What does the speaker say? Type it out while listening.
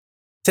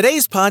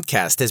Today's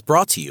podcast is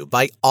brought to you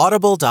by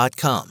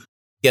Audible.com.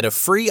 Get a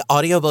free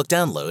audiobook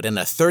download and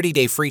a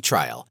 30-day free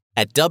trial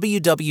at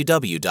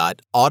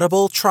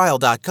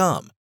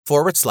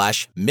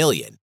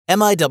www.audibletrial.com/million,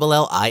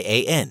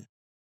 MILLIAN.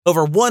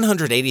 Over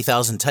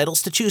 180,000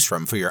 titles to choose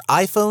from for your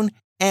iPhone,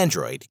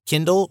 Android,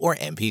 Kindle, or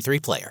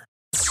MP3 player.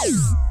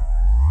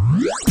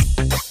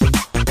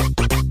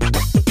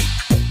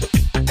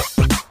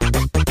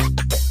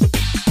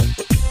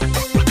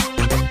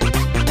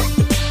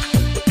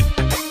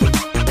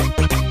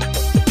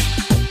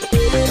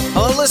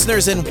 Hello,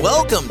 listeners, and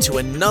welcome to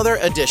another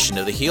edition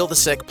of the Heal the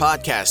Sick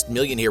podcast.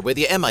 Million here with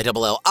you,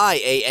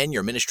 MILLIAN,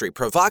 your ministry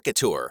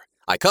provocateur,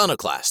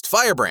 iconoclast,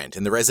 firebrand,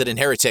 and the resident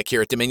heretic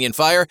here at Dominion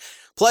Fire.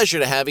 Pleasure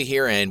to have you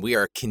here, and we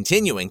are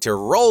continuing to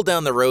roll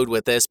down the road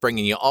with this,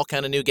 bringing you all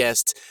kind of new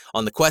guests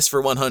on the quest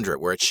for 100.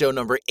 We're at show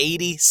number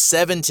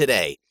 87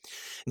 today.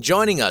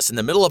 Joining us in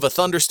the middle of a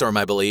thunderstorm,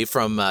 I believe,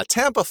 from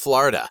Tampa,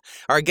 Florida.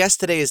 Our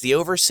guest today is the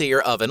overseer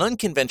of an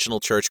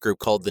unconventional church group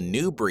called The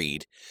New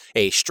Breed,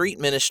 a street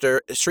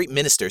minister,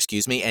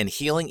 and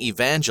healing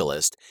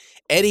evangelist,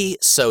 Eddie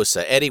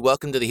Sosa. Eddie,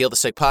 welcome to the Heal the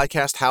Sick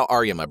podcast. How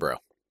are you, my bro?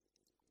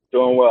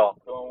 Doing well.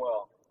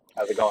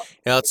 How's it going?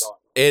 It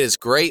is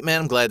great,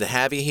 man. I'm glad to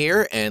have you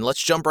here, and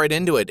let's jump right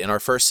into it. In our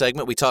first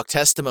segment, we talk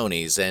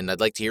testimonies, and I'd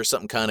like to hear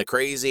something kind of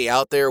crazy,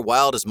 out there,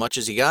 wild, as much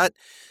as you got.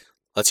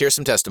 Let's hear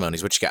some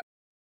testimonies. What you got?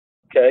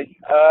 Okay.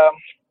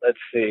 Let's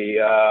see.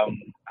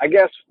 I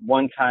guess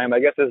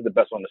this is the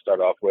best one to start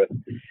off with.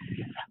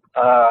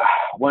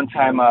 One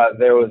time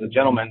there was a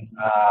gentleman.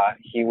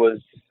 He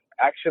was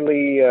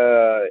actually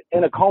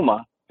in a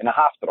coma in a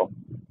hospital,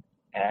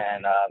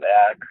 and they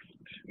asked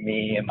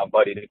me and my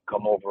buddy to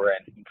come over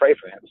and pray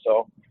for him.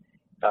 So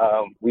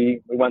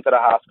we went to the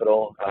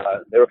hospital.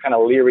 They were kind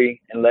of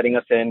leery in letting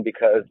us in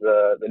because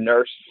the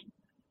nurse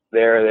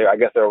there, I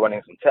guess they were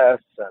running some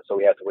tests, and so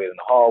we had to wait in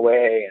the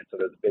hallway, and so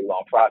there's a big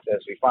long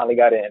process. We finally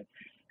got in,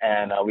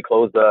 and we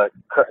closed the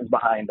curtains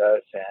behind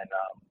us, and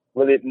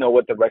we didn't know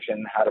what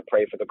direction, how to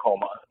pray for the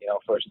coma.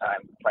 First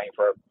time praying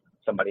for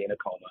somebody in a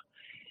coma,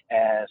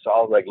 and so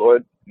I was like,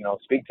 Lord,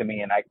 speak to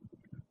me, and I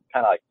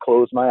kind of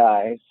closed my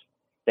eyes,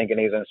 thinking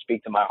He was going to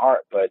speak to my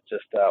heart, but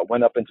just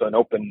went up into an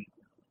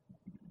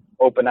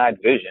open-eyed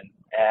vision,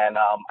 and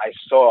I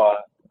saw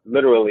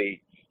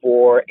literally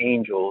 4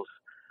 angels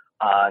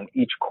on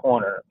each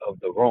corner of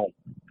the room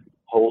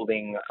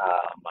holding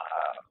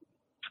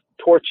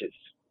torches.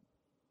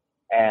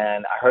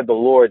 And I heard the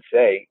Lord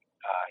say,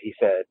 He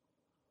said,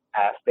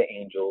 ask the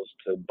angels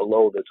to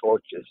blow the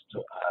torches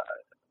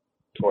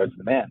towards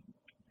the man.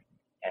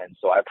 And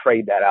so I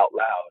prayed that out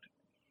loud.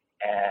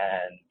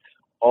 And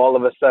all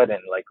of a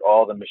sudden,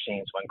 all the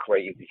machines went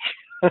crazy.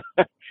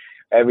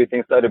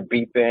 Everything started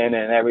beeping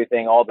and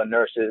everything. All the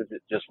nurses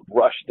just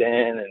rushed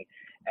in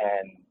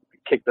and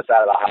kicked us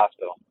out of the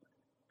hospital.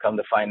 Come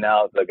to find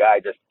out, the guy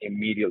just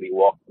immediately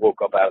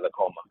woke up out of the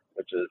coma,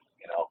 which is,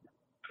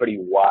 pretty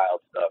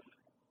wild stuff.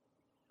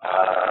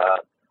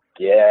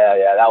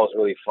 Yeah, that was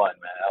really fun,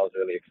 man. That was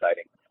really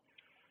exciting.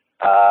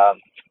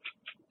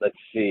 Let's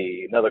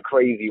see, another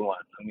crazy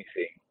one. Let me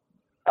see.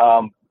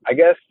 I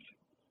guess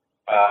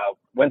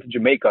went to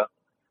Jamaica.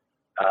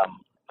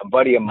 A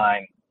buddy of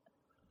mine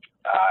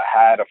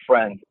had a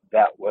friend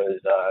that was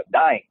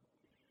dying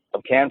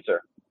of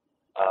cancer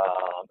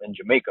in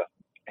Jamaica,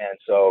 and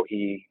so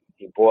he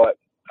bought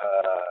a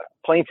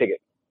plane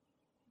ticket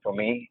for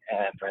me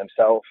and for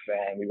himself,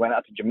 and we went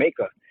out to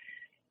Jamaica.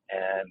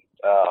 And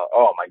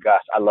oh my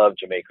gosh, I love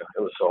Jamaica.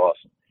 It was so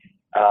awesome.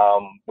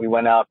 We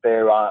went out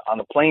there on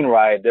the plane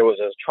ride. There was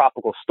a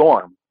tropical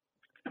storm,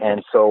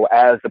 and so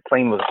as the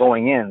plane was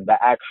going in, the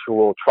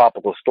actual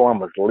tropical storm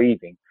was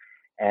leaving.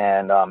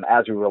 And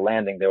as we were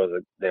landing, there was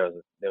a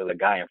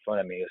guy in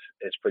front of me.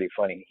 It's pretty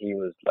funny. He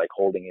was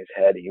holding his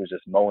head. He was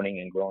just moaning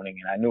and groaning,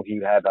 and I knew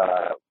he had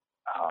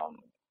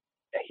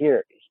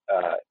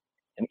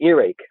an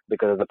earache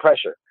because of the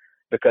pressure,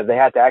 because they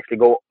had to actually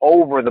go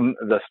over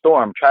the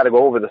storm, try to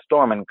go over the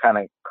storm and kind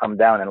of come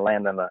down and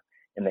land in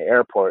the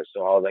airport.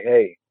 So I was like,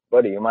 hey,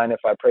 buddy, you mind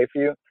if I pray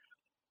for you?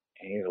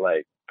 And he's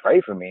like,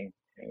 pray for me?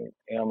 And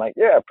I'm like,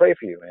 yeah, pray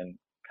for you. And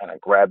kind of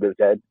grabbed his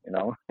head, in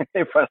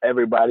front of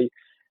everybody.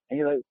 And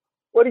he's like,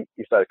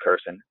 he started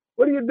cursing.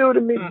 What do you do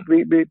to me?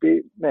 Beep, beep,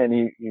 beep. Man,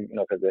 he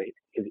because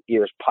his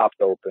ears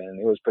popped open.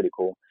 It was pretty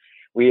cool.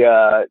 We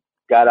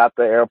got out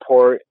the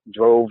airport,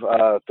 drove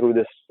through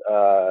this,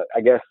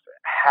 I guess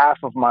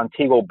half of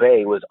Montego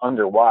Bay was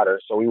underwater,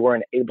 so we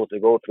weren't able to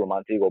go through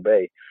Montego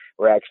Bay.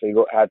 We actually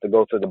had to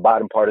go through the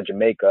bottom part of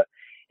Jamaica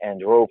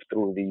and drove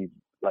through these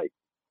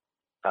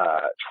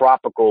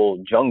tropical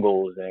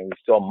jungles, and we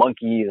saw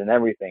monkeys and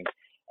everything.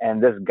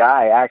 And this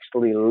guy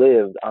actually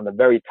lived on the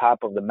very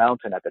top of the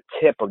mountain at the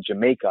tip of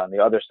Jamaica, on the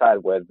other side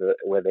opposite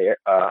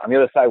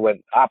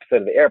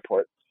of the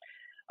airport.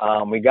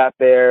 We got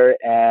there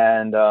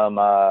and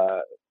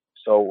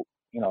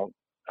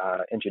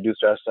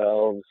introduced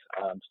ourselves,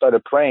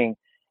 started praying,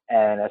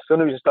 and as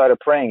soon as we started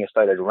praying, it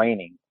started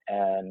raining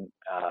and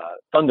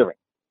thundering,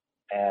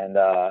 and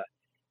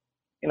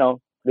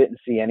didn't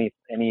see any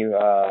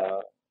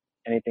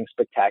anything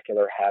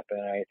spectacular happen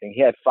or anything.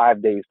 He had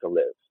 5 days to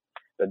live.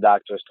 The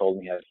doctors told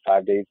me he had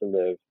 5 days to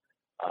live.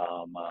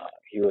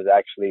 He was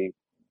actually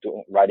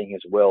writing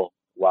his will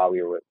while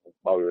we were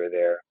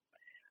there.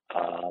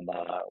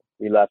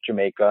 We left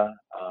Jamaica,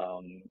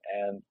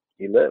 and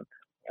he lived.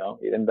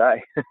 He didn't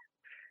die.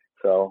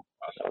 So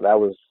that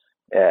was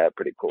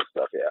pretty cool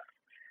stuff. Yeah.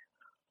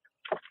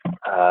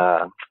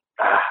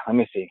 Let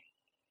me see.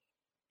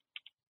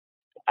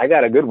 I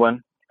got a good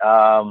one.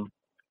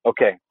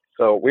 Okay,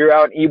 so we were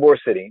out in Ybor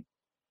City,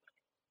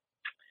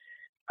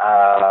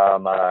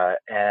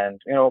 and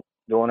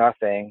doing our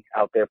thing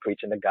out there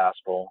preaching the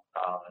gospel.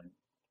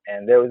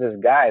 And there was this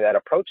guy that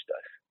approached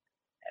us,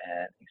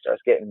 and he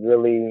starts getting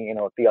really,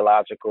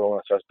 theological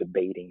and starts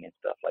debating and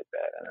stuff like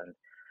that.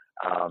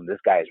 And this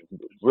guy is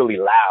really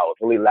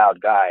loud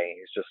guy.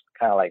 He's just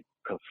kind of like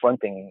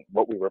confronting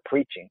what we were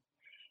preaching,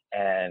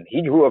 and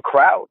he drew a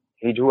crowd.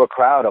 He drew a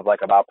crowd of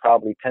like about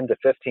probably 10 to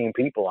 15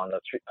 people on the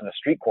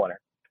street corner.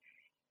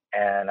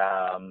 And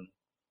I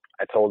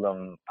told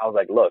him, I was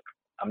like, look,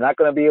 I'm not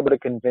going to be able to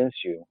convince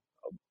you,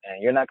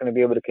 and you're not going to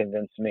be able to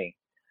convince me.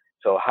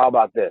 So how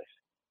about this?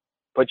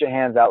 Put your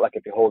hands out like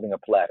if you're holding a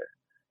platter.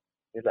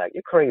 He's like,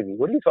 you're crazy.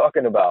 What are you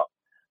talking about?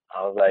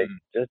 I was like,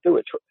 just do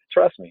it.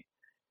 Trust me.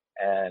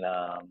 And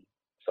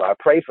so I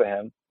prayed for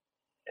him,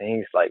 and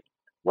he's like,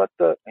 what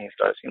the? And he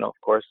starts, of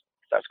course,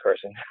 starts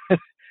cursing.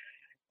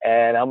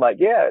 And I'm like,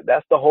 yeah,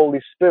 that's the Holy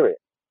Spirit.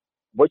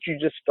 What you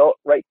just felt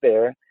right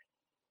there,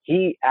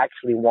 he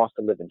actually wants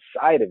to live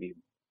inside of you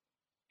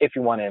if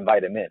you want to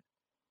invite him in.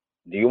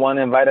 Do you want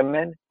to invite him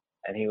in?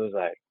 And he was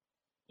like,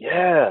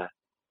 yeah.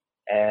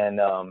 And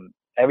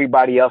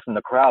everybody else in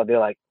the crowd, they're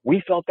like,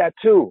 we felt that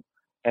too.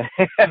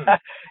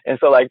 And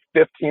so like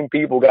 15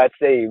 people got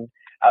saved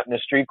out in the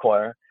street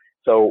corner.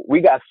 So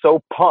we got so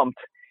pumped,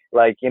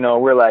 like,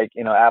 we're like,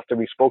 after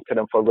we spoke to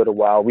them for a little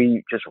while,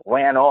 we just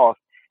ran off.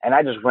 And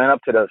I just ran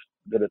up to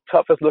the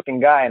toughest looking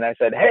guy, and I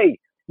said, hey,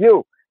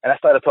 you. And I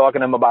started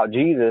talking to him about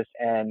Jesus,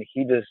 and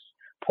he just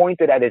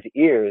pointed at his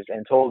ears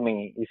and told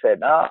me, he said,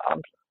 nah,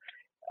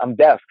 I'm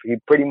deaf. He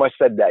pretty much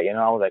said that,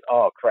 I was like,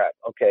 oh crap.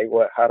 Okay.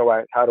 How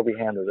do we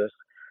handle this?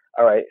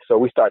 All right. So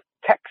we start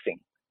texting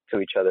to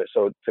each other.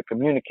 So to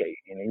communicate,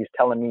 he's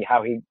telling me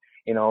how he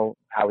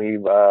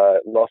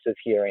lost his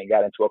hearing,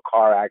 got into a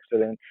car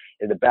accident,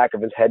 and the back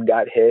of his head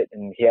got hit,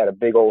 and he had a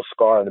big old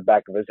scar on the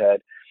back of his head.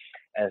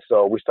 And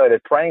so we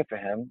started praying for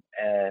him,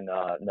 and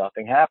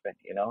nothing happened,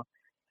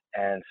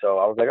 And so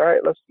I was like, all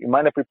right, you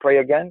mind if we pray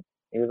again?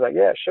 He was like,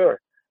 yeah,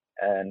 sure.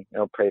 And,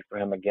 prayed for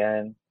him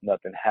again.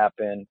 Nothing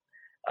happened.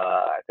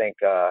 I think,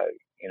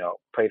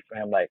 prayed for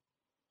him like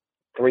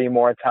 3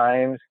 more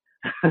times.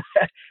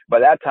 By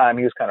that time,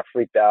 he was kind of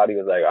freaked out. He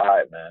was like, all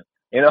right, man.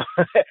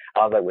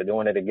 I was like, we're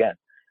doing it again.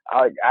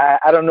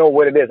 I don't know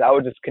what it is. I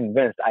was just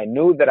convinced. I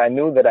knew that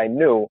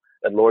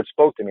the Lord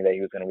spoke to me that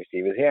he was going to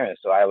receive his hearing.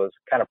 So I was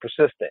kind of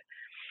persistent.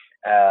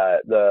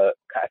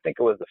 I think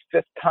it was the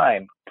 5th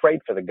time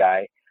prayed for the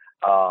guy.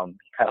 He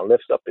kind of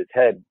lifts up his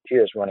head,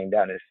 tears running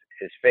down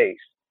his face.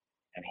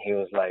 And he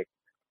was like,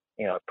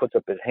 puts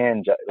up his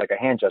hand, like a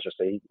hand gesture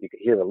so you could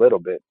hear a little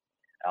bit.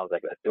 I was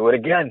like, let's do it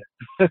again.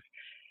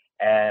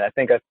 And I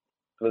think it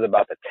was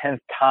about the 10th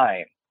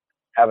time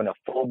having a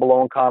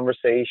full-blown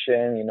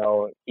conversation,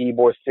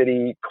 Ybor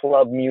City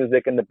club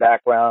music in the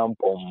background,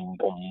 boom,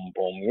 boom,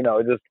 boom,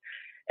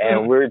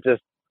 and we're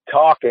just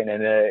talking,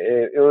 and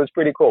it was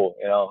pretty cool.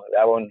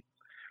 That one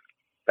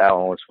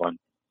was fun.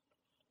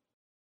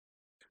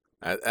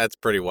 That's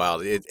pretty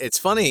wild. It's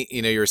funny,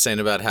 you were saying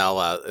about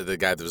how the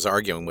guy that was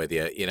arguing with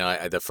you,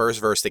 the first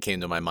verse that came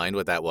to my mind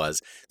with that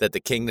was that the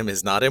kingdom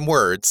is not in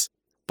words,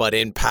 but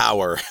in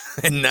power.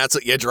 And that's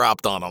what you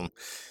dropped on him.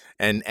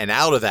 And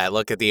out of that,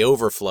 look at the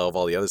overflow of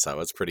all the other stuff.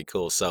 That's pretty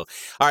cool. So,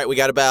 all right, we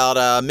got about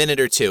a minute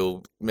or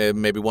two,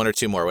 maybe 1 or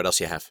 2 more. What else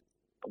you have?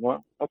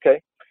 Well,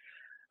 okay.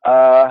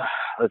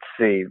 Let's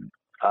see.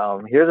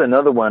 Here's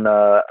another one.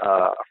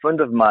 A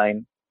friend of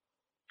mine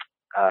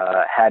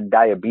had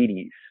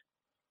diabetes,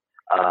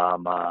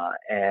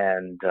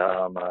 and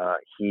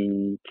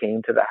he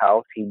came to the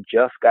house. He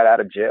just got out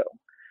of jail.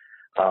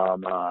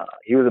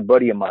 He was a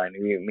buddy of mine.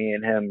 Me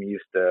and him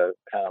used to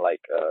kind of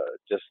like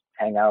just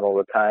hang out all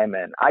the time.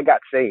 And I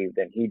got saved,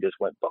 and he just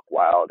went buck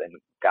wild and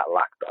got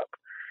locked up.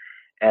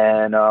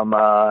 And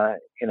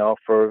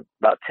for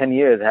about 10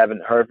 years, I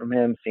haven't heard from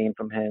him, seen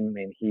from him.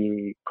 And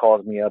he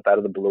calls me up out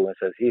of the blue and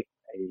says he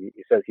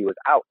says he was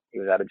out. He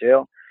was out of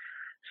jail.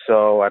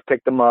 So I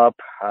picked him up,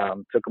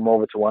 took him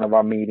over to one of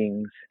our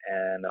meetings,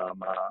 and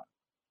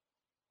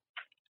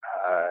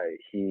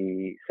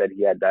he said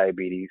he had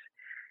diabetes.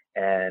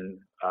 And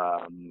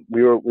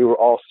we were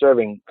all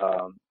serving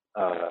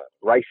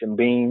rice and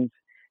beans,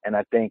 and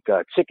I think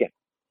chicken.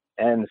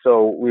 And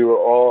so we were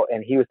all,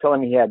 and he was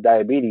telling me he had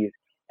diabetes,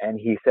 and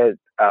he said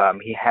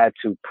he had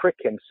to prick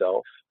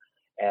himself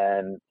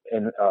and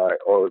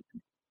or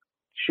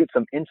shoot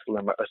some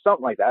insulin or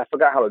something like that. I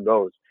forgot how it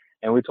goes.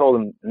 And we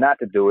told him not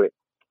to do it.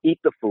 Eat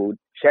the food.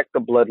 Check the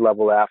blood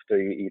level after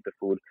you eat the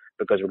food,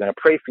 because we're going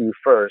to pray for you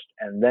first,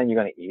 and then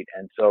you're going to eat.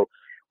 And so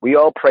we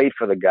all prayed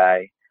for the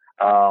guy.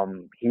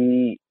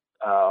 he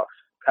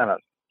kind of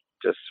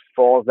just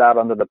falls out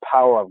under the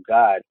power of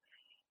God,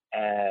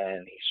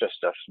 and he just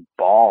starts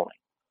bawling.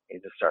 He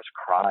just starts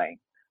crying,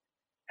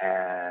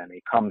 and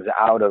he comes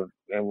out of,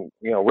 and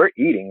we're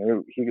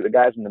eating. The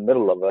guy's in the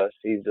middle of us.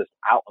 He's just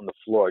out on the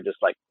floor,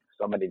 just like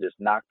somebody just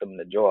knocked him in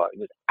the jaw.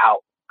 He's just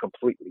out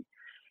completely.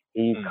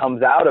 He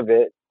comes out of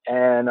it,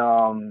 and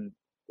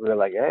we're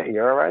like, "Hey,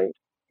 you all right?"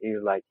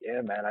 He's like,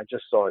 "Yeah, man, I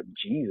just saw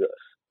Jesus."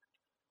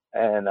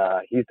 And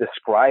he's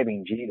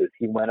describing Jesus.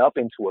 He went up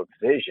into a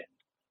vision,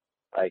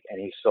 and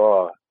he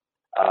saw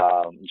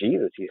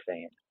Jesus, he's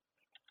saying.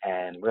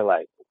 And we're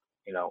like,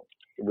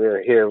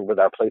 we're here with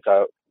our plates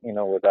out,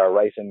 with our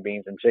rice and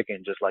beans and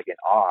chicken, just like in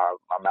awe.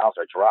 Our mouths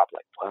are dropped,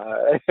 like,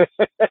 what?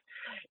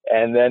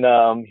 And then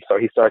so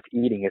he starts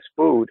eating his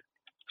food,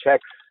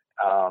 checks,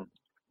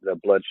 the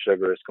blood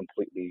sugar is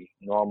completely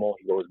normal.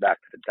 He goes back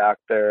to the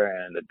doctor,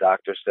 and the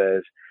doctor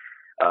says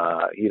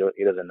he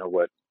doesn't know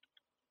what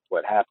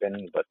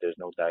happened, but there's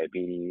no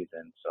diabetes.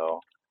 And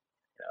so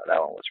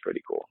that one was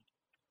pretty cool.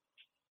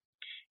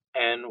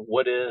 And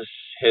what is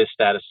his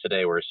status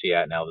today? Where is he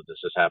at now that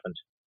this has happened?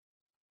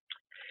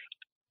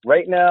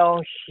 Right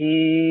now,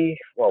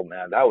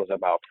 that was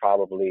about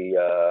probably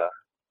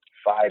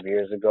 5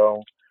 years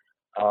ago.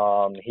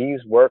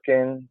 He's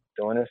working,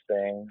 doing his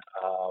thing.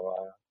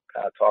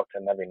 Kind of talk to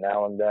him every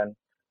now and then.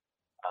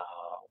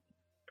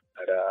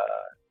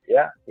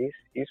 Yeah,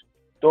 he's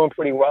doing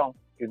pretty well.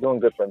 He's doing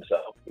good for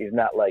himself. He's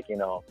not like,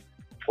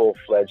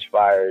 full-fledged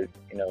fire,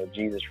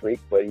 Jesus freak,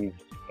 but he's,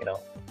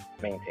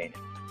 maintaining.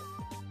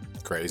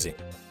 Crazy.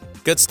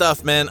 Good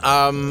stuff, man.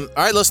 All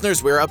right,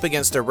 listeners, we're up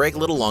against our break, a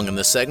little long in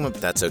this segment,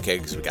 but that's okay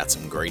because we got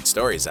some great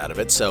stories out of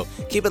it. So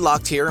keep it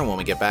locked here, and when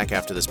we get back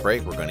after this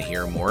break, we're going to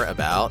hear more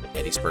about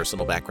Eddie's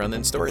personal background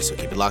and stories. So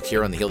keep it locked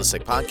here on the Heal the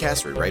Sick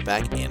podcast. We'll be right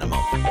back in a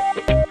moment.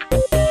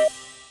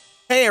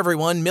 Hey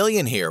everyone,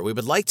 Million here. We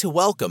would like to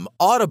welcome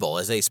Audible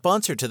as a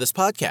sponsor to this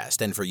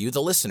podcast, and for you,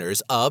 the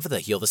listeners of the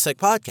Heal the Sick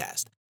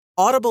podcast.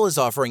 Audible is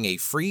offering a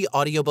free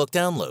audiobook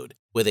download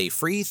with a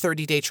free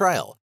 30-day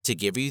trial to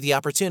give you the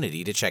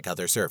opportunity to check out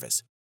their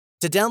service.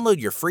 To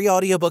download your free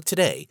audiobook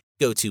today,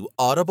 go to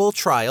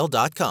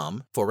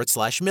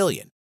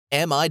audibletrial.com/million.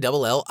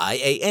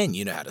 MILLIAN.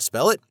 You know how to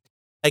spell it.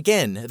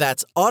 Again,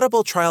 that's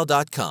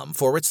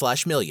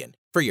audibletrial.com/million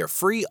for your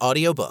free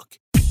audiobook.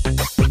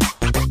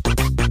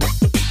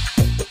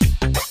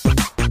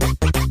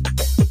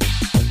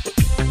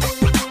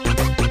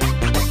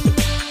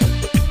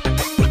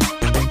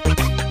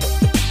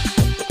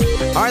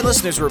 All right,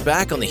 listeners, we're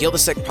back on the Heal the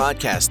Sick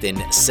podcast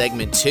in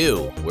segment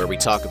 2, where we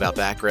talk about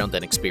background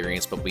and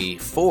experience. But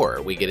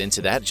before we get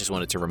into that, I just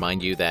wanted to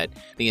remind you that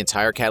the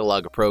entire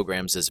catalog of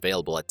programs is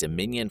available at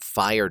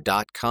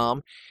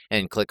dominionfire.com,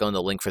 and click on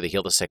the link for the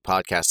Heal the Sick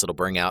podcast. It'll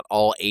bring out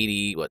all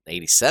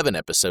 87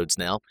 episodes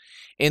now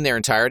in their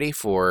entirety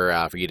for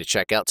you to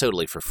check out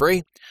totally for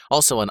free.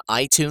 Also on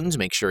iTunes,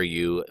 make sure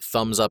you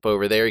thumbs up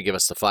over there. You give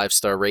us the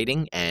 5-star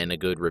rating and a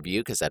good review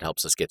because that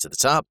helps us get to the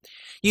top.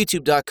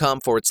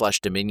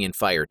 YouTube.com/Dominion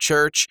Fire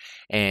Church,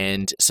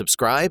 and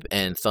subscribe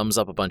and thumbs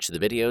up a bunch of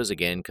the videos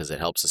again because it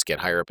helps us get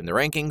higher up in the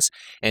rankings.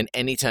 And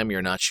anytime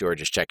you're not sure,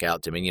 just check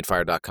out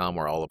dominionfire.com,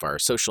 where all of our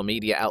social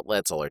media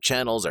outlets, all our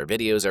channels, our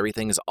videos,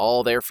 everything is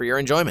all there for your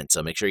enjoyment.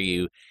 So make sure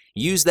you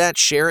use that,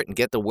 share it, and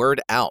get the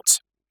word out.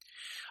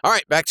 All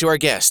right, back to our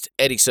guest,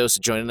 Eddie Sosa,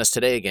 joining us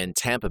today again,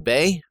 Tampa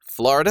Bay,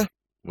 Florida,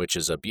 which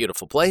is a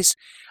beautiful place.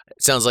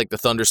 It sounds like the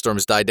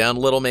thunderstorms died down a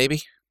little,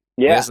 maybe?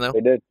 Yeah,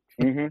 they did.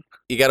 Mm-hmm.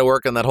 You got to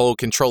work on that whole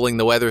controlling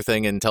the weather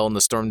thing and telling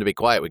the storm to be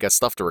quiet. We got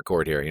stuff to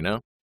record here,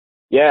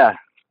 Yeah,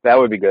 that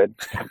would be good.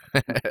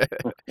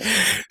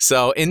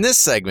 So in this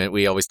segment,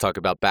 we always talk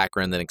about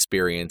background and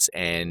experience.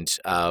 And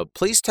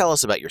please tell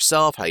us about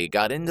yourself, how you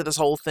got into this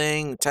whole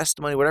thing,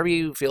 testimony, whatever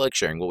you feel like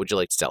sharing. What would you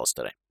like to tell us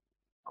today?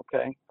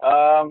 Okay.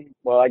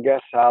 Well, I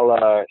guess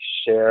I'll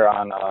share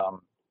on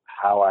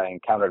how I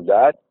encountered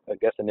God, I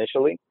guess,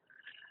 initially.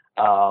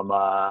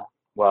 I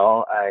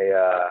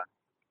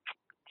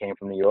came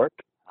from New York,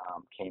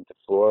 came to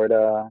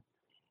Florida,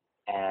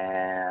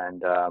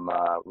 and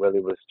really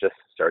was just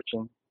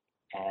searching,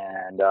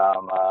 and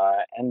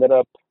ended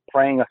up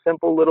praying a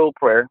simple little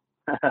prayer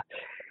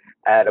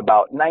at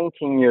about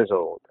 19 years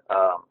old.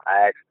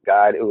 I asked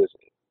God, it was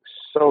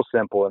so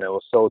simple and it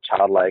was so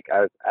childlike.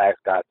 I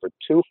asked God for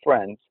 2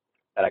 friends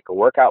that I could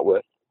work out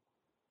with,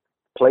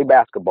 play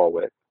basketball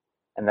with,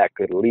 and that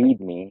could lead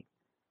me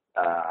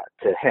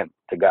to Him,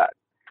 to God.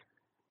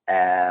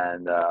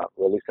 And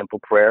really simple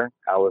prayer.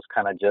 I was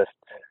kind of just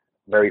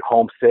very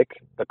homesick.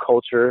 The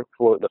culture,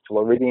 for the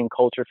Floridian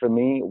culture for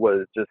me,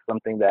 was just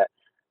something that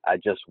I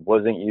just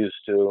wasn't used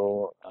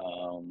to,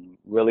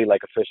 really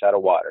like a fish out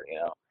of water,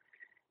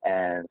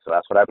 And so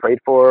that's what I prayed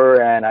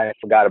for, and I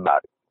forgot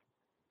about it.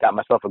 Got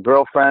myself a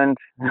girlfriend,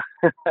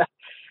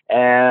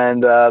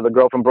 and the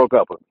girlfriend broke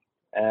up with me.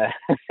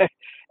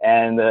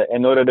 And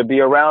in order to be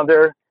around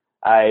her,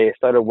 I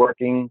started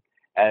working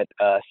at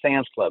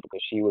Sam's Club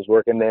because she was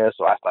working there,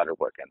 so I started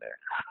working there.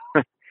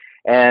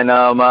 And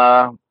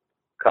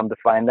come to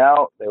find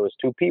out, there was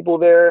 2 people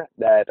there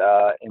that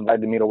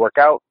invited me to work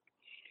out,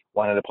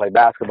 wanted to play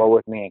basketball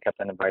with me and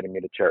kept on inviting me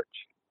to church.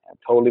 I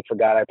totally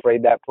forgot I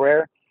prayed that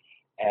prayer,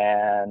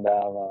 and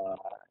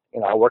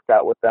I worked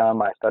out with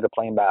them. I started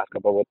playing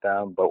basketball with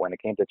them, but when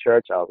it came to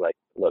church, I was like,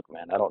 look,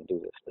 man, I don't do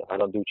this stuff. I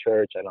don't do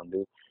church. I don't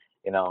do,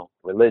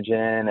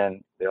 religion.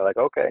 And they were like,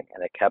 okay,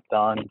 and it kept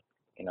on,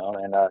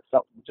 and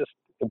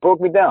it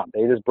broke me down.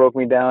 They just broke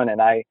me down,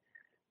 and I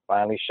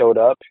finally showed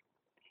up,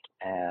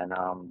 and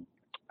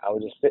I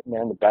was just sitting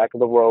there in the back of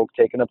the robe,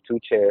 taking up 2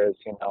 chairs,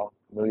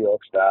 New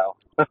York style.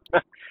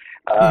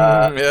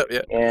 Yeah,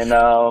 yeah. And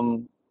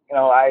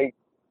I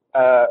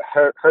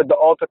heard the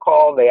altar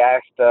call. They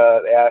asked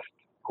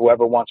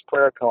whoever wants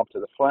prayer, come up to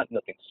the front.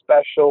 Nothing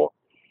special.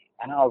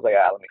 And I was like,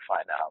 let me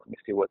find out. Let me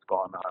see what's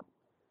going on.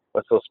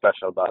 What's so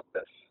special about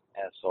this?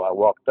 And so I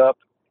walked up,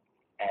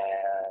 and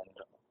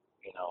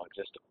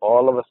just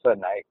all of a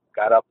sudden I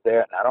got up there,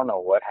 and I don't know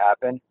what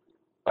happened,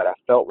 but I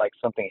felt like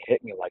something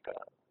hit me like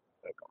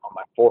on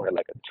my forehead,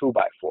 like a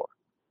 2x4.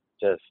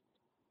 Just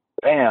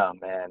bam,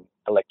 and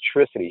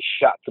electricity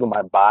shot through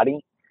my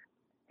body,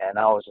 and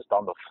I was just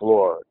on the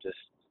floor, just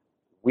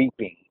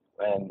weeping,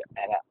 and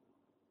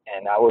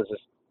I was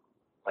just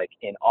like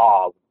in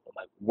awe,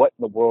 like what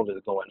in the world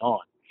is going on?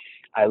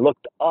 I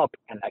looked up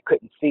and I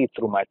couldn't see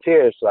through my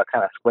tears, so I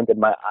kind of squinted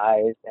my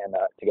eyes and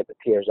to get the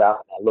tears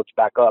out. And I looked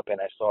back up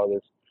and I saw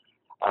this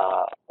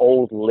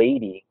old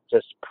lady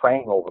just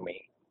praying over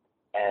me.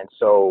 And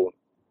so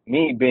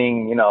me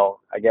being,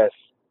 I guess,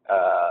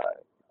 a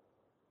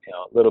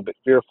little bit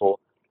fearful,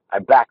 I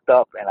backed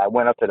up and I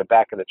went up to the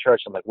back of the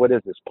church. I'm like, what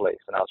is this place?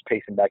 And I was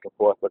pacing back and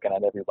forth, looking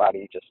at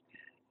everybody, just,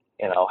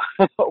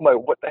 I'm like,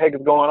 what the heck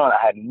is going on?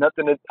 I had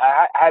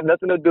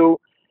nothing to do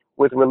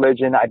with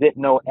religion. I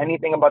didn't know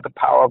anything about the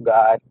power of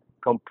God.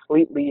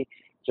 Completely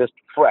just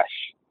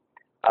fresh.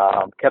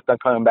 Kept on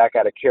coming back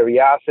out of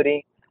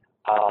curiosity.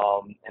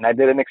 And I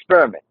did an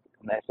experiment.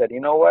 And I said,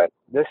 you know what?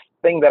 This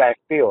thing that I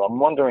feel, I'm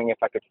wondering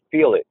if I could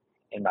feel it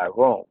in my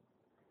room.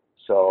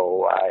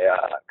 So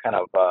I kind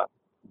of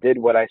did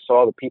what I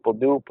saw the people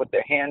do, put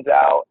their hands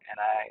out, and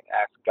I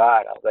asked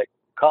God, I was like,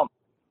 come.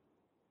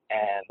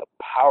 And the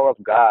power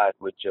of God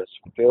would just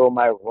fill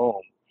my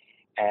room.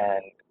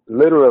 And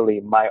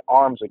literally my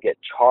arms would get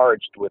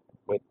charged with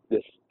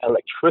this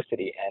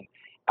electricity, and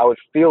I would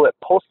feel it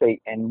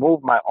pulsate and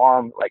move my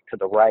arm like to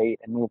the right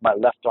and move my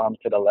left arm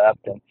to the left.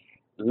 And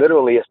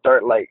literally it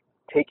started like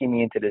taking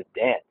me into this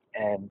dance,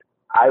 and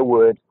I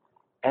would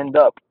end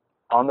up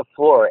on the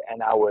floor,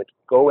 and I would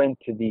go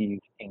into these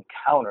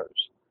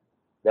encounters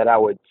that I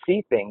would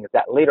see things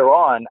that later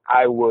on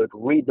I would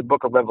read the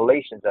book of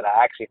Revelations, and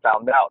I actually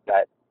found out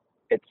that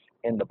it's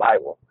in the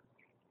Bible.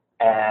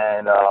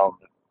 And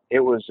it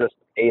was just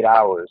 8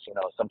 hours,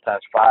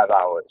 sometimes 5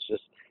 hours,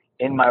 just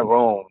in my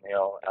room.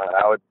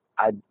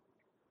 I'd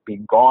be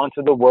gone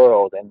to the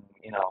world, and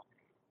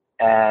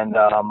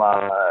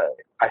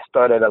I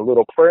started a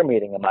little prayer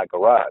meeting in my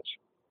garage,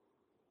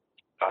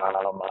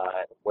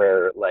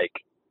 where like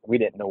we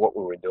didn't know what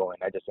we were doing.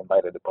 I just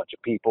invited a bunch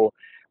of people.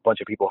 A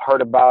bunch of people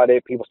heard about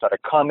it. People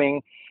started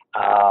coming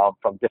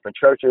from different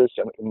churches.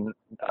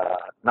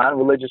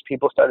 Non-religious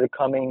people started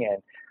coming,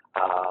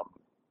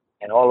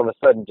 and all of a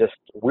sudden, just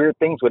weird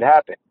things would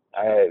happen.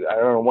 I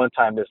remember one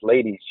time this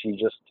lady, she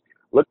just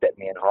looked at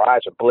me, and her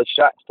eyes were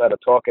bloodshot, and started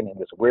talking in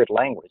this weird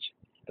language.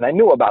 And I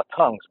knew about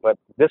tongues, but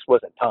this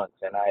wasn't tongues.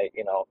 And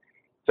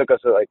took us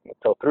like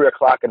until 3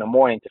 o'clock in the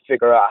morning to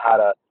figure out how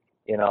to,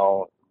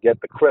 get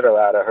the critter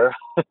out of her.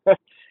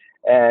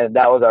 And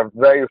that was our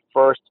very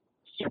first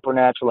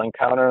supernatural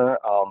encounter.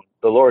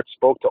 The Lord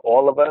spoke to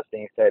all of us,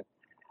 and He said,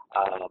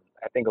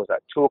 I think it was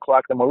at 2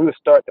 o'clock in the morning. We would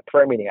start the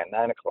prayer meeting at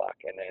 9 o'clock.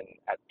 And then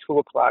at 2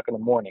 o'clock in the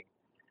morning,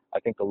 I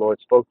think the Lord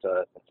spoke to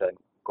us and said,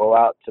 go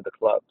out to the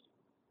clubs.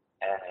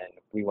 And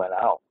we went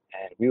out,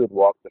 and we would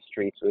walk the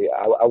streets.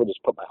 I would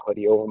just put my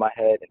hoodie over my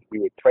head, and we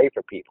would pray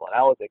for people. And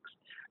I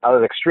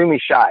was extremely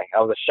shy. I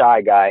was a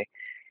shy guy.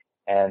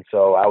 And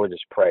so I would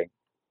just pray.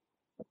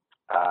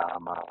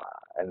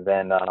 And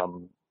then,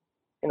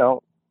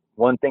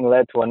 one thing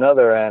led to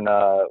another, and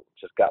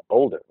just got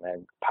bolder,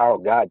 man. The power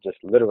of God just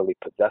literally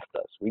possessed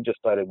us. We just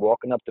started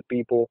walking up to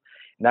people,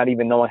 not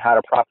even knowing how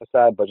to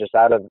prophesy, but just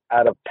out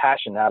of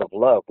passion, out of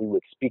love, we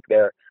would speak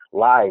their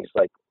lives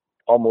like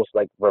almost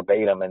like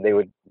verbatim, and they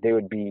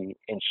would be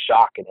in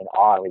shock and in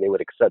awe. I mean, they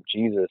would accept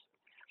Jesus.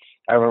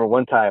 I remember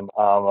one time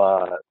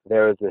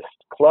there was this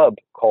club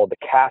called the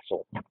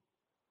Castle,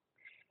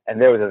 and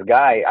there was this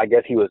guy. I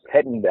guess he was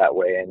heading that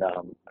way, and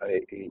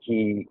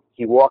he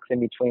walks in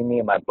between me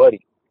and my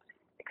buddy.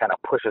 Kind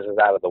of pushes us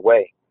out of the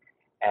way,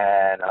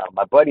 and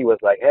my buddy was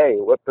like, hey,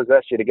 what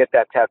possessed you to get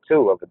that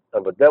tattoo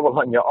of a devil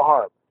on your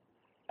arm?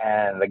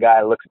 And the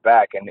guy looks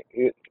back, and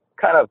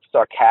kind of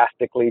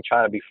sarcastically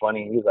trying to be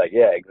funny, he's like,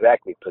 yeah,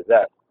 exactly,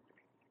 possessed.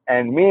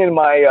 And me and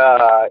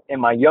my in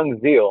my young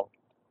zeal,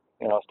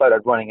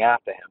 started running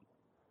after him,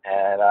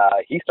 and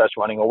he starts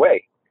running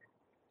away,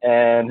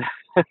 and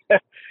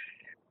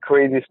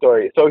crazy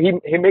story. So he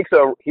makes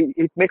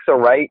a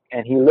right,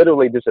 and he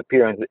literally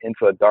disappears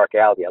into a dark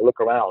alley. I look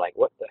around like,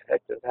 what the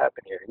heck just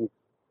happened here? He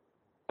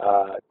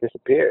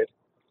disappeared.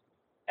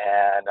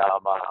 And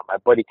my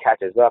buddy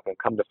catches up, and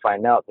come to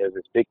find out, there's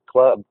this big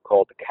club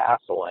called the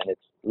Castle, and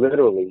it's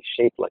literally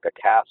shaped like a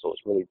castle.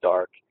 It's really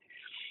dark.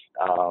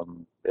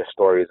 There's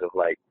stories of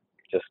like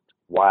just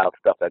wild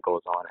stuff that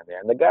goes on in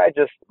there. And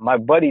my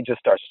buddy just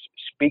starts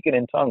speaking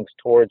in tongues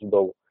towards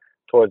the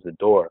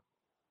door.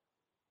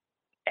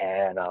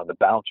 And the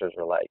bouncers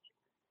were like,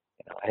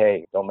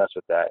 hey, don't mess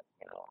with that.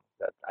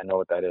 That I know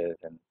what that is.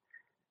 And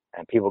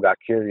people got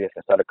curious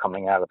and started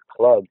coming out of the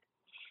club.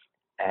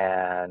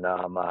 And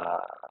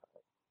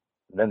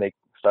then they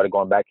started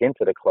going back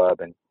into the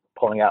club and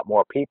pulling out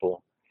more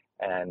people.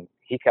 And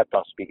he kept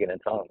on speaking in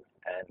tongues.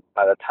 And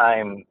by the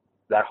time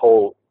that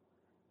whole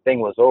thing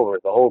was over,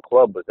 the whole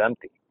club was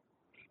empty,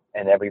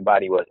 and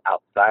everybody was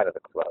outside of the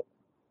club.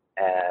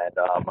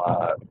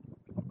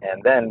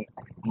 And then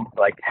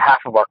like half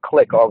of our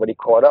clique already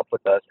caught up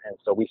with us, and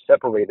so we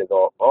separated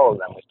all of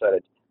them. We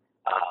started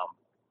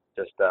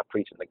just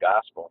preaching the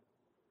gospel.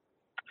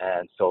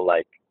 And so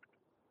like,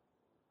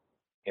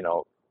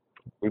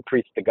 we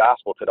preached the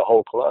gospel to the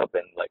whole club,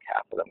 and like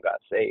half of them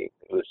got saved.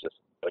 It was just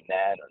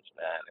bananas,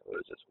 man. It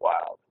was just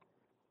wild.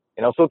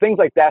 So things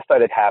like that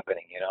started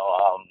happening.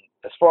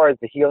 As far as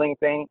the healing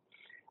thing,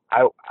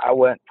 I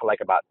went for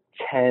like about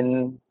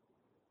 10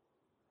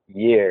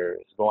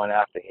 years going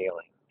after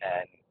healing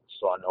and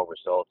saw no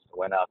results. I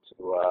went out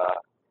to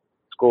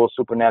School of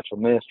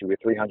Supernatural Ministry with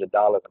 $300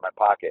 in my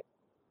pocket.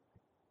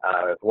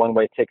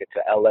 One-way ticket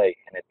to LA,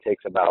 and it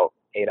takes about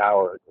 8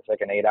 hours. It's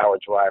like an 8-hour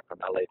drive from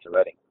LA to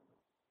Redding.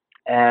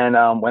 And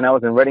when I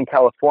was in Redding,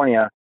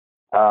 California,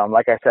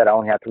 like I said, I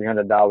only had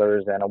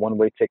 $300 and a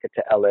one-way ticket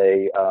to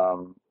LA.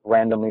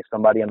 Randomly,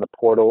 somebody in the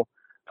portal,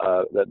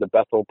 the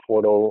Bethel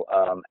portal,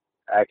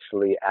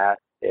 actually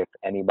asked if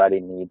anybody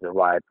needs a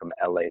ride from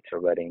LA to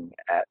Redding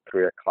at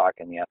 3 o'clock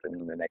in the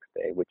afternoon the next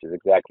day, which is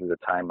exactly the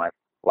time my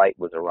flight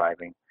was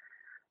arriving.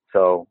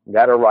 So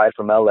got a ride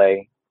from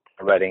LA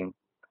to Redding.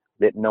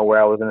 Didn't know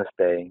where I was going to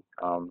stay.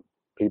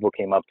 People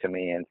came up to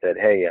me and said,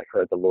 hey, I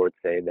heard the Lord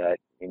say that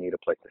you need a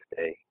place to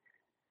stay.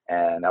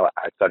 And I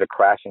started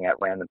crashing at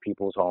random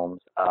people's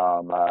homes.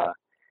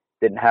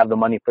 Didn't have the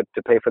money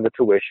to pay for the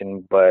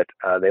tuition, but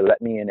they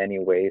let me in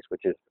anyways,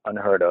 which is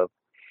unheard of.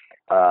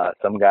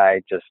 Some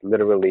guy just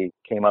literally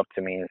came up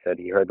to me and said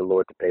he heard the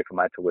Lord to pay for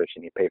my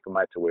tuition. He paid for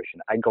my tuition.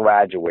 I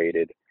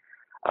graduated.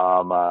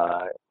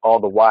 All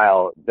the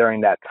while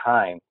during that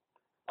time,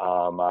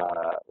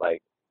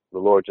 like the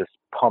Lord just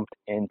pumped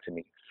into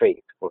me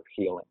faith for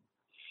healing.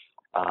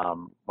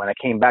 When I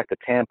came back to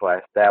Tampa, I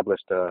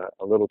established a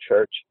little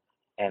church,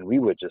 and we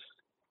would just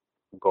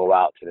go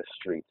out to the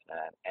streets,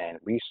 man, and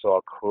we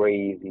saw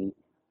crazy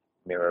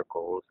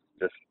miracles,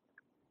 just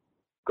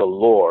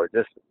galore,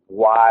 just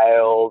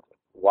wild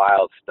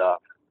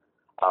stuff.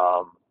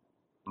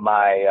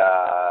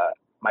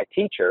 My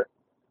teacher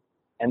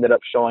ended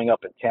up showing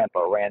up in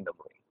Tampa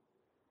randomly.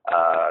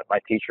 My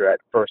teacher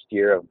at first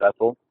year of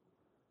Bethel,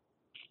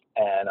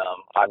 and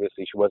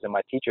obviously she wasn't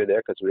my teacher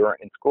there because we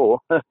weren't in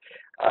school.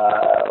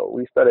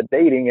 We started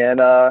dating,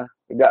 and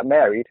we got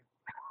married.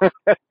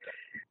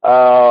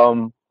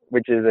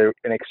 Which is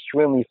an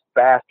extremely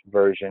fast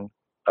version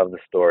of the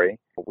story.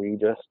 We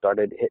just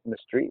started hitting the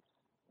streets.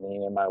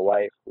 Me and my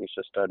wife, we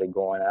just started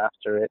going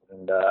after it,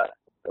 and the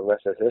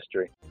rest is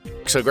history.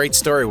 So great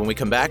story. When we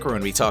come back, we're going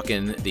to be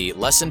talking the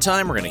lesson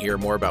time. We're going to hear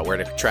more about where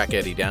to track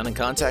Eddie down and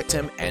contact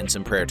him, and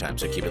some prayer time.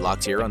 So keep it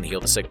locked here on the Heal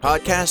the Sick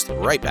podcast.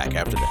 Right back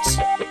after this.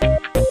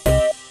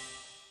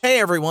 Hey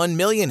everyone,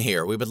 Million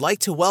here. We would like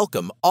to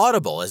welcome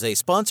Audible as a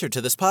sponsor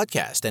to this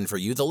podcast, and for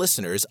you, the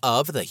listeners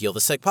of the Heal the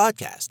Sick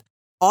podcast.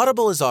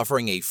 Audible is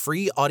offering a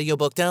free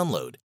audiobook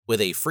download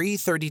with a free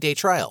 30-day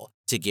trial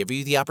to give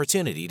you the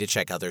opportunity to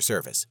check out their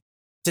service.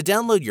 To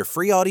download your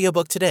free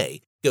audiobook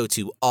today, go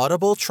to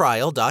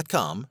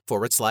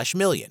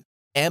audibletrial.com/million.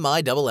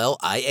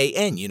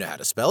 MILLIAN. You know how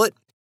to spell it.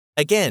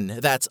 Again,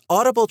 that's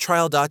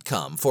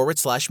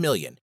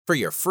audibletrial.com/million for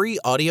your free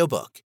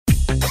audiobook.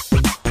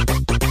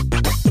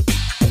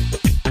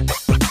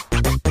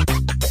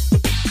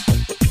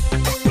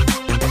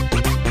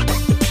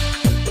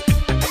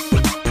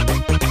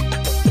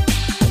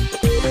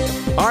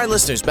 All right,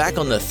 listeners, back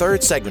on the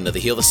third segment of the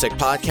Heal the Sick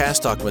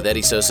podcast, talking with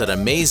Eddie Sosa.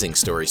 Amazing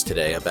stories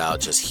today about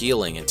just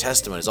healing and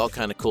testimonies, all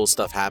kind of cool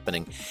stuff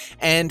happening.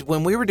 And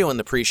when we were doing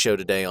the pre-show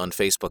today on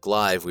Facebook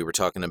Live, we were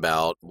talking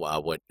about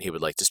what he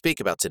would like to speak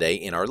about today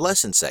in our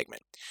lesson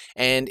segment.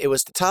 And it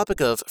was the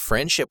topic of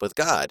friendship with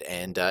God.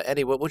 And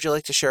Eddie, what would you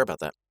like to share about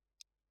that?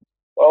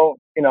 Well,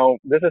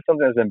 this is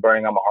something that's been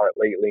burning on my heart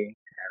lately,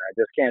 and I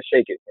just can't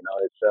shake it.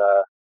 It's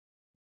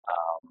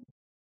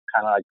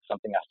kind of like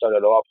something I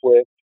started off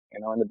with,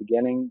 in the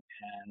beginning,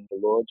 and the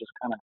Lord just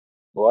kind of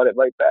brought it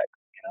right back,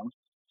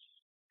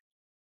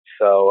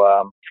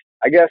 So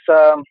I guess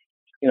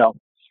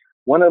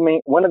one of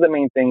the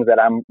main things that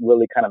I'm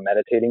really kind of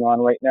meditating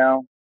on right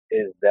now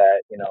is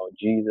that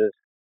Jesus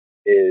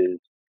is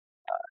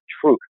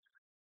truth.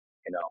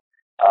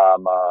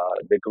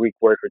 The Greek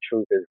word for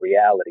truth is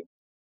reality.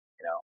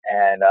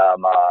 And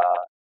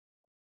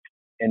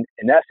in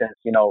essence,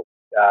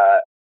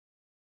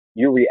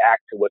 you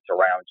react to what's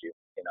around you.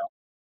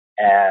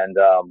 And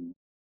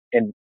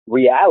in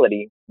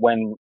reality,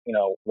 when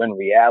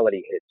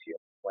reality hits you,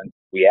 when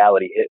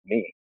reality hit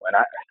me, when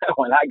I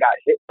when I got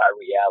hit by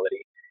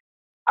reality,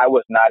 I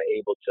was not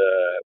able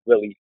to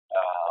really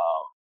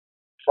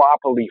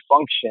properly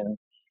function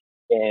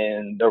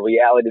in the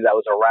reality that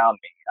was around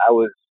me. I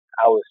was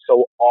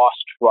so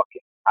awestruck.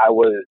 I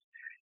was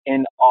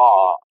in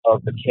awe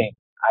of the King.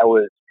 I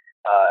was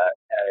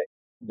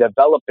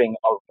developing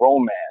a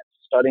romance,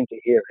 starting to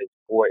hear his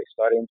voice,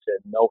 starting to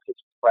know his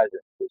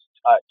presence, his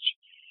touch,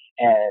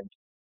 and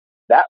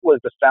that was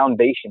the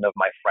foundation of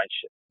my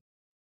friendship.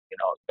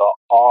 The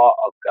awe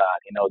of God.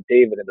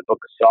 David in the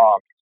book of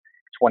Psalms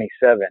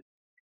 27,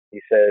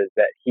 he says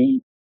that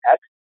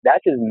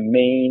that's his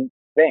main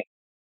thing,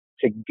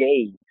 to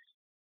gaze.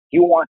 He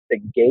wants to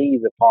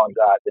gaze upon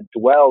God, to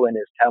dwell in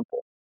his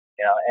temple,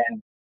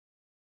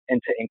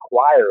 and to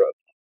inquire of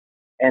him.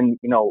 And,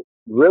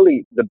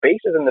 really the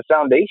basis and the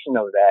foundation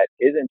of that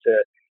isn't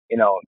to,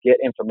 get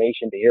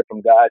information, to hear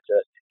from God,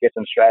 to get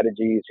some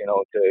strategies,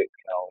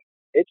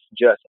 it's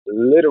just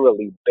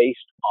literally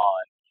based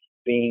on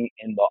being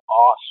in the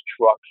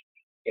awestruck,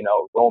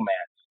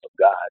 romance of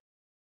God,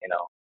 you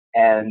know.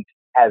 And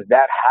as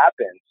that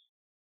happens,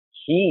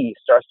 he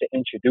starts to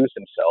introduce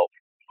himself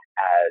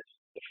as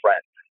the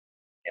friend,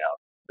 you know,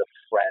 the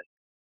friend.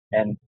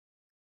 And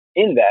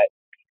in that,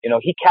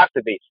 he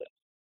captivates us.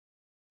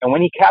 And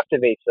when he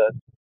captivates us,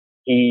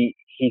 he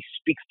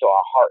speaks to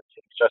our hearts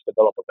and starts to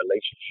develop a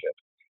relationship.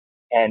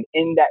 And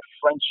in that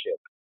friendship,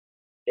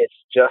 it's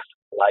just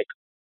like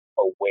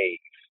a wave.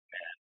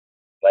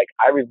 Like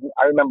I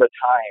remember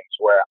times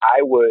where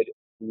I would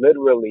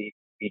literally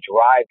be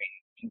driving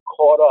and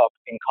caught up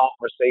in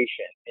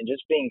conversation and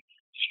just being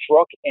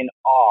struck in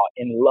awe,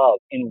 in love,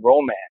 in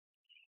romance.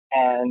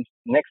 And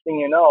next thing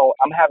you know,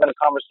 I'm having a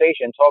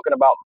conversation talking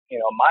about,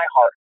 my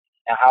heart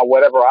and how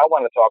whatever I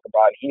want to talk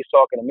about, he's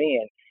talking to me.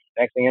 And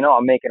next thing you know,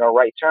 I'm making a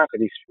right turn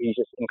because he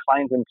just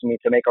inclines into me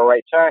to make a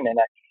right turn. And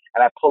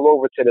I pull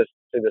over to this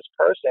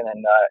person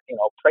and,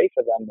 pray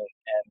for them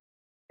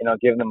and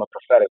give them a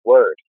prophetic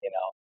word.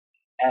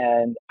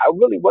 And I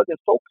really wasn't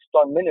focused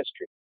on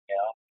ministry. You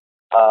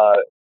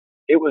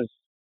it was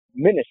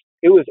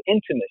it was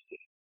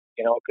intimacy.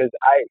 Because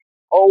I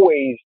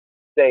always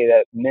say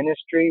that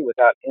ministry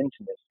without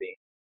intimacy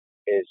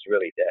is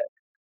really dead.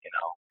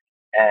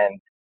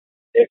 And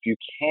if you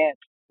can't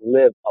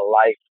live a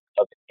life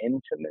of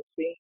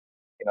intimacy,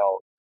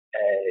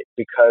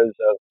 because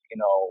of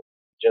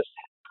just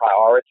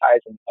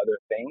prioritizing other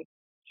things,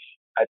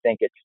 I think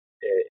it's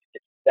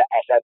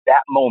at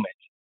that moment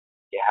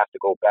you have to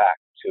go back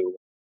to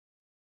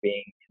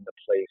being in the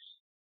place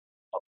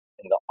of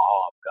in the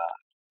awe of God.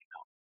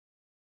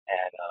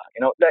 And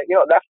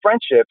that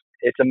friendship,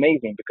 it's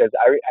amazing because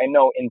I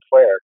know in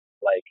prayer,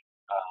 like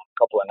a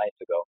couple of nights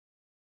ago,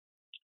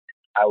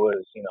 I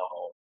was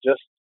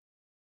just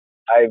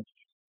I've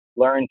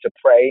learned to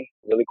pray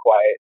really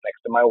quiet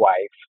next to my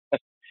wife,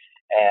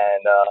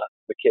 and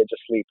the kids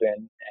are sleeping,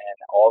 and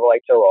all the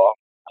lights are off.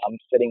 I'm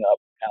sitting up,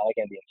 kind of like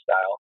Indian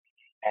style,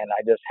 and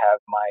I just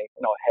have my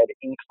head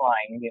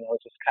inclined,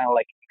 just kind of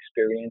like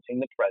experiencing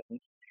the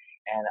presence.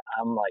 And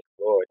I'm like,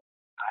 Lord,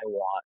 I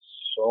want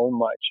so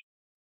much.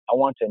 I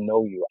want to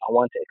know you. I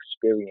want to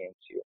experience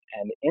you.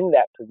 And in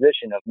that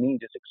position of me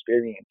just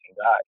experiencing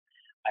God,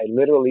 I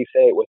literally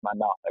say it with my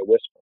mouth. I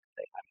whisper, I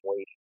say, I'm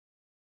waiting.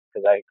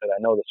 Because I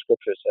know the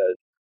scripture says,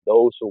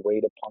 those who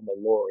wait upon the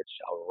Lord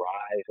shall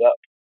rise up.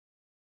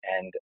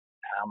 And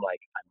I'm like,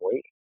 I'm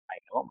waiting. I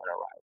know I'm going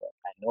to rise up.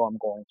 I know I'm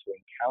going to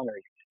encounter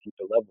you at a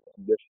deeper level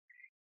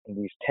in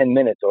these 10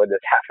 minutes or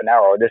this half an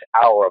hour or this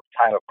hour of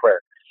time of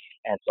prayer.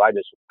 And so I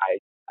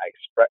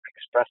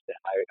express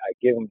that. I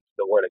give him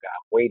the word of God,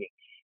 waiting.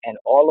 And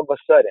all of a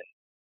sudden,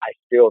 I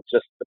feel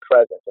just the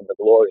presence and the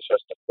glory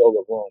starts to fill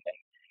the room.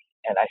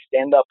 And I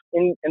stand up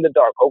in the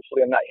dark.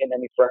 Hopefully, I'm not hitting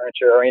any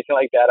furniture or anything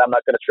like that. I'm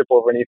not going to trip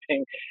over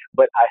anything.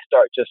 But I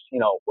start just,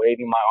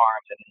 waving my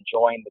arms and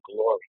enjoying the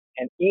glory.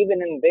 And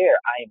even in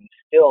there, I am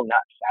still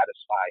not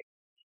satisfied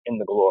in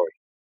the glory.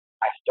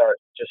 I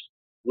start just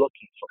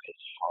looking for his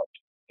heart.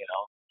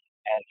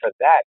 And for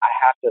that, I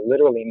have to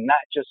literally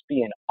not just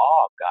be in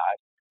awe of God,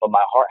 but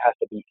my heart has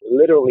to be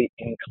literally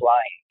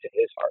inclined to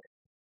his heart.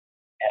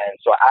 And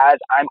so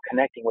as I'm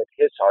connecting with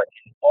his heart,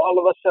 and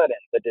all of a sudden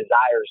the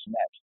desire is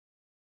met.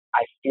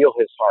 I feel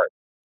his heart.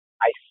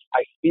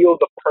 I feel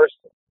the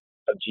person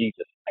of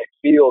Jesus. I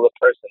feel the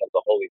person of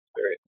the Holy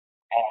Spirit.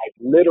 And I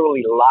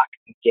literally lock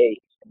and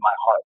gaze in my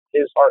heart,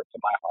 his heart to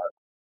my heart.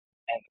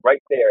 And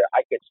right there,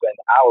 I could spend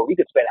hours. We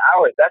could spend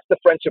hours. That's the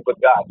friendship with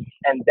God.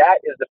 And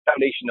that is the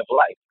foundation of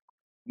life.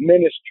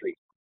 Ministry,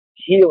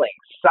 healing,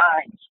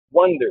 signs,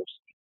 wonders,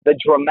 the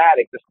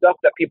dramatic, the stuff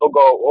that people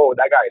go, oh,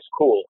 that guy is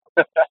cool.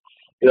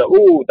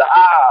 Ooh,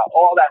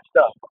 all that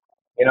stuff,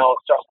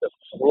 starts to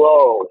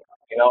flow,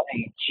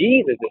 and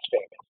Jesus is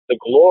famous. The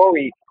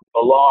glory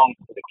belongs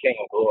to the King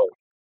of Glory,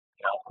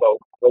 so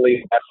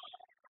really that's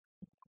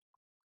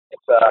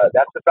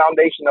the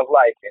foundation of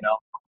life, and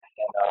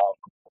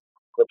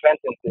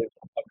repentance is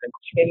a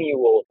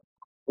continual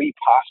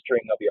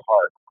reposturing of your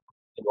heart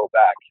to go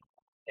back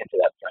into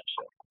that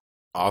friendship.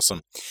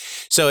 Awesome.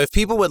 So if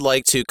people would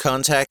like to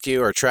contact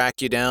you or track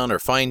you down or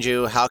find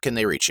you, how can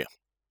they reach you?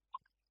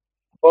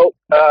 Well,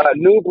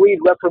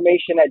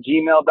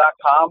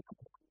 newbreedreformation@gmail.com.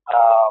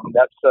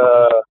 That's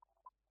a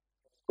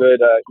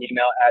good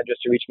email address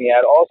to reach me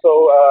at.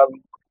 Also,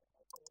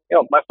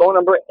 my phone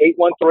number,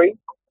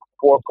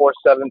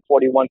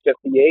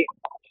 813-447-4158.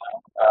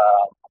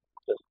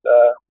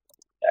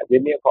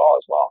 Give me a call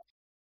as well.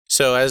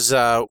 So as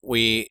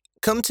we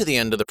come to the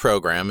end of the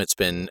program, it's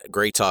been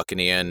great talking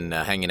to you and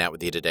hanging out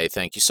with you today.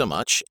 Thank you so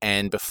much.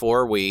 And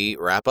before we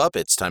wrap up,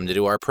 it's time to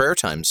do our prayer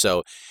time.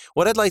 So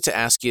what I'd like to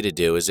ask you to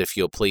do is if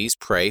you'll please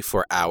pray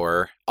for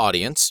our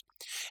audience.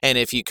 And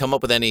if you come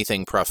up with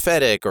anything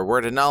prophetic or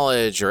word of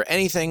knowledge or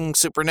anything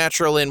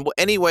supernatural in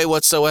any way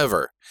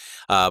whatsoever,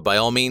 by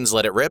all means,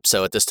 let it rip.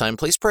 So at this time,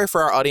 please pray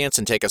for our audience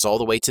and take us all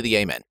the way to the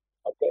amen.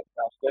 Okay,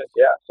 sounds good.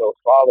 Yeah, so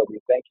Father,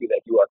 we thank you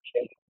that you are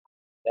King.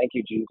 Thank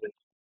you, Jesus,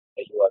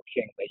 that you are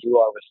King, that you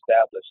are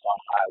established on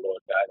high,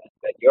 Lord God, and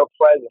that your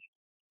presence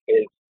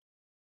is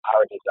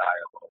our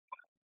desire, Lord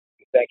God.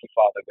 We thank you,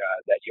 Father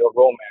God, that your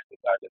romance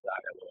is our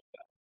desire, Lord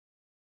God.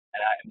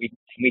 And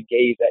we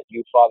gaze at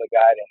you, Father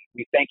God, and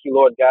we thank you,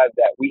 Lord God,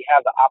 that we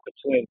have the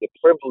opportunity, the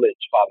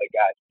privilege, Father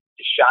God,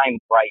 to shine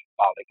bright,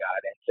 Father God,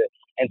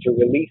 and to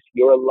release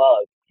your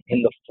love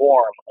in the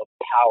form of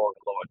power,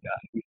 Lord God.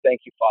 We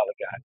thank you, Father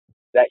God,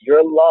 that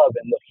your love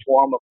in the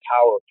form of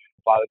power,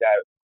 Father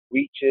God,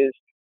 reaches,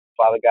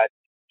 Father God,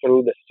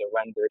 through the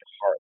surrendered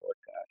heart, Lord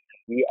God.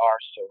 And we are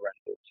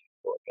surrendered to you,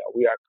 Lord God.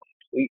 We are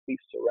completely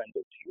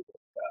surrendered to you,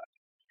 Lord God.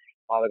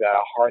 Father God,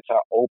 our hearts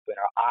are open,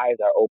 our eyes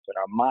are open,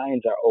 our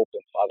minds are open,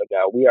 Father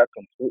God. We are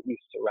completely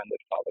surrendered,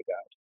 Father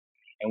God.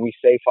 And we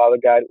say, Father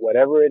God,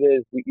 whatever it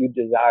is that you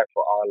desire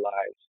for our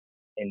lives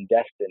in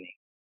destiny,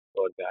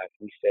 Lord God,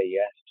 we say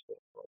yes to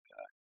it, Lord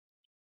God.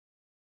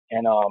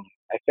 And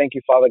I thank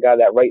you, Father God,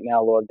 that right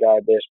now, Lord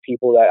God, there's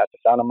people that at the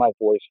sound of my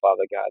voice,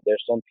 Father God,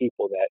 there's some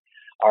people that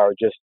are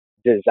just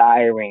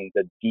desiring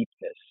the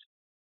deepness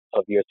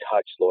of your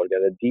touch, Lord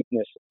God, the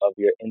deepness of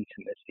your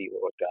intimacy,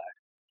 Lord God.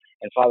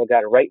 And Father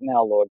God, right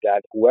now, Lord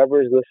God,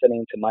 whoever is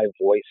listening to my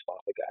voice,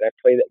 Father God, I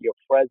pray that your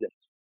presence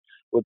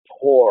would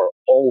pour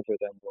over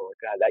them, Lord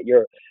God, that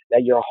your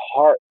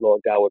heart,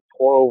 Lord God, would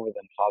pour over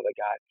them, Father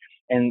God.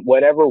 And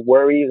whatever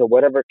worries or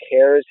whatever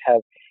cares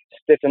have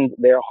stiffened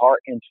their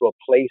heart into a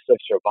place of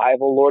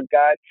survival, Lord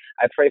God,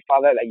 I pray,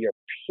 Father, that your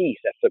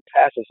peace that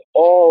surpasses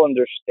all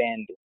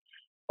understanding,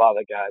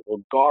 Father God,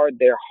 will guard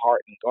their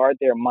heart and guard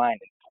their mind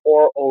and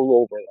pour all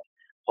over them,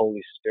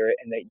 Holy Spirit,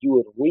 and that you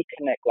would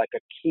reconnect like a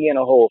key in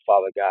a hole,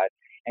 Father God,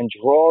 and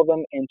draw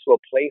them into a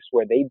place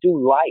where they do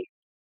life,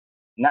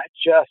 not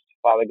just,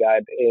 Father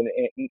God,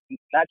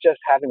 not just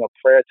having a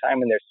prayer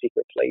time in their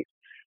secret place,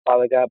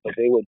 Father God, but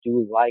they would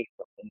do life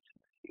of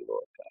intimacy,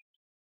 Lord God.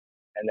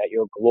 And that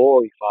your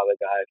glory, Father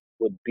God,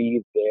 would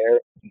be their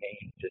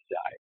main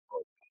desire,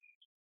 Lord God.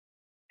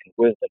 And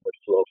wisdom would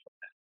flow from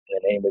that. In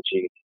the name of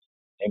Jesus.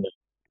 Amen.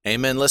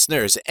 Amen,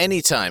 listeners.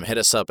 Anytime, hit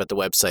us up at the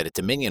website at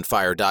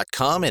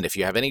dominionfire.com. And if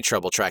you have any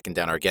trouble tracking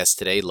down our guest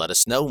today, let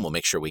us know and we'll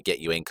make sure we get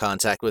you in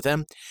contact with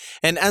them.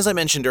 And as I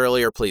mentioned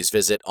earlier, please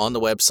visit on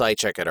the website,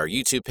 check out our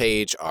YouTube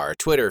page, our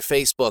Twitter,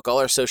 Facebook, all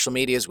our social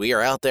medias. We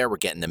are out there. We're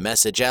getting the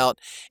message out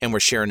and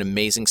we're sharing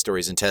amazing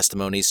stories and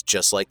testimonies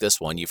just like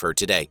this one you've heard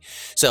today.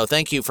 So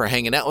thank you for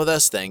hanging out with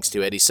us. Thanks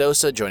to Eddie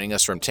Sosa joining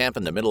us from Tampa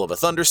in the middle of a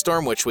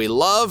thunderstorm, which we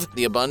love.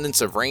 The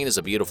abundance of rain is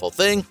a beautiful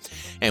thing.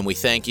 And we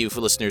thank you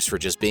for listeners for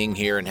just being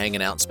here and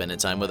hanging out and spending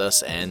time with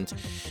us and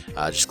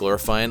just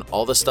glorifying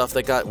all the stuff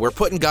that we're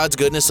putting God's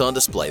goodness on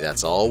display.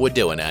 That's all we're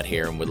doing out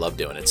here, and we love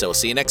doing it. So we'll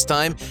see you next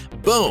time.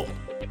 Boom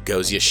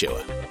goes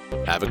Yeshua.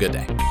 Have a good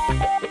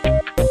day.